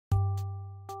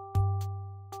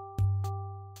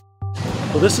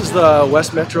Well, this is the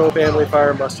West Metro Family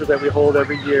Fire Muster that we hold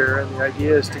every year, and the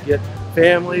idea is to get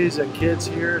families and kids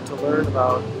here to learn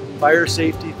about fire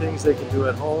safety, things they can do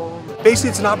at home. Basically,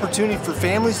 it's an opportunity for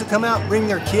families to come out, bring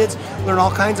their kids, learn all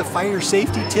kinds of fire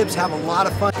safety tips, have a lot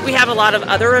of fun. We have a lot of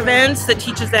other events that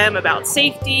teaches them about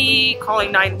safety,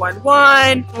 calling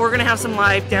 911. We're going to have some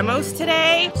live demos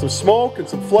today. Some smoke and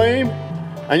some flame,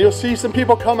 and you'll see some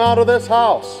people come out of this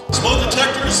house. Smoke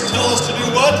detectors tell us to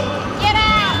do what? Get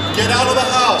out! Get out of the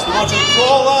house. We want you to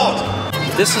crawl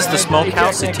out. This is the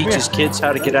smokehouse. It teaches kids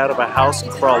how to get out of a house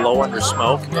and crawl low under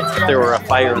smoke if there were a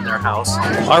fire in their house.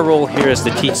 Our role here is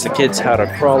to teach the kids how to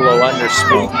crawl low under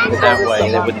smoke. That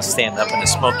way they wouldn't stand up in a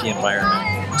smoky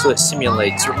environment. So it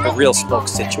simulates a real smoke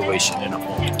situation in a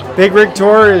home. Big Rig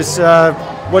Tour is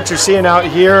what you're seeing out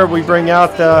here. We bring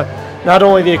out not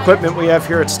only the equipment we have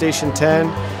here at Station 10,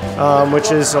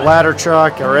 which is a ladder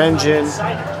truck, our engine.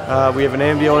 We have an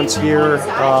ambulance here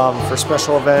for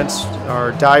special events.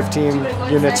 Our dive team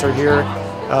units are here.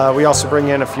 We also bring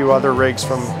in a few other rigs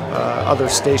from other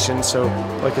stations, so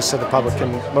like I said, the public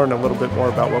can learn a little bit more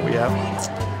about what we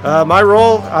have. My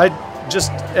role, I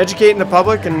just educating the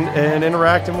public and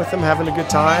interacting with them, having a good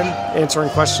time, answering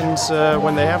questions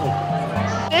when they have them.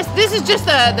 This is just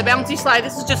the bouncy slide.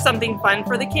 This is just something fun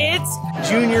for the kids.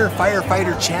 Junior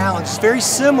Firefighter Challenge is very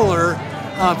similar,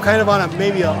 kind of on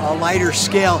maybe a lighter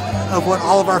scale of what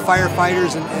all of our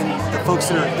firefighters and the folks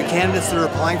that are the candidates that are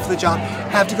applying for the job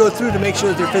have to go through to make sure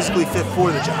that they're physically fit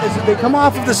for the job. They come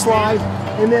off of the slide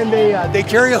and then they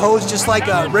carry a hose just like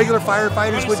regular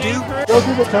firefighters would do. Go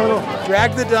through the tunnel,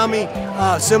 drag the dummy,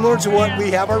 similar to what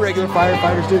we have our regular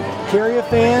firefighters do. Carry a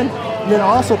fan, and then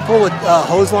also pull a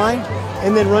hose line,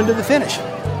 and then run to the finish.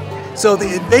 So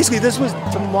basically this was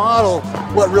to model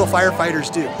what real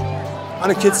firefighters do on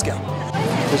a kid scale.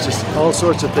 There's just all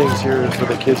sorts of things here for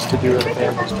the kids to do and the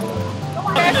families to do.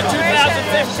 Welcome to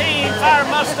 2015 Fire